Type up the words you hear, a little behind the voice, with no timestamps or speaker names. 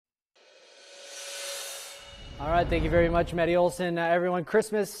All right, thank you very much, Maddie Olson. Everyone,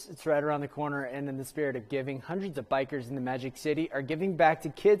 Christmas, it's right around the corner, and in the spirit of giving, hundreds of bikers in the Magic City are giving back to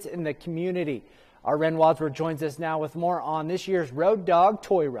kids in the community. Our Ren Wadsworth joins us now with more on this year's Roaddog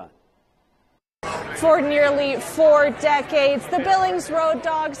Toy Run. For nearly 4 decades, the Billings Road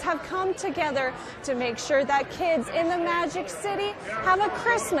Dogs have come together to make sure that kids in the Magic City have a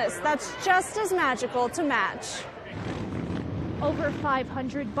Christmas that's just as magical to match. Over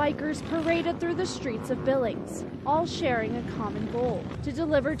 500 bikers paraded through the streets of Billings, all sharing a common goal: to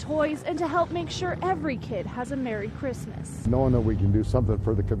deliver toys and to help make sure every kid has a Merry Christmas. Knowing that we can do something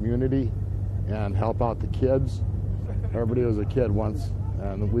for the community and help out the kids. Everybody was a kid once,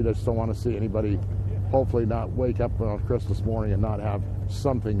 and we just don't want to see anybody hopefully not wake up on Christmas morning and not have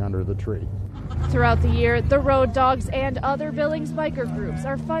something under the tree. Throughout the year, the Road Dogs and other Billings biker groups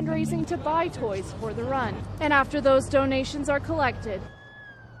are fundraising to buy toys for the run. And after those donations are collected,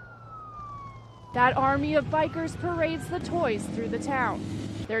 that army of bikers parades the toys through the town.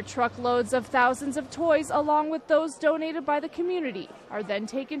 Their truckloads of thousands of toys, along with those donated by the community, are then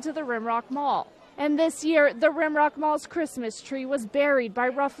taken to the Rimrock Mall. And this year, the Rimrock Mall's Christmas tree was buried by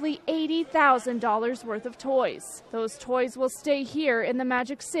roughly $80,000 worth of toys. Those toys will stay here in the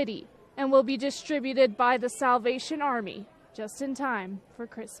Magic City and will be distributed by the Salvation Army just in time for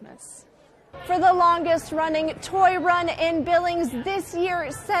Christmas. For the longest running toy run in Billings this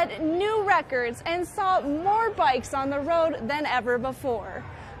year set new records and saw more bikes on the road than ever before.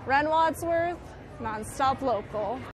 Ren Wadsworth, Nonstop Local.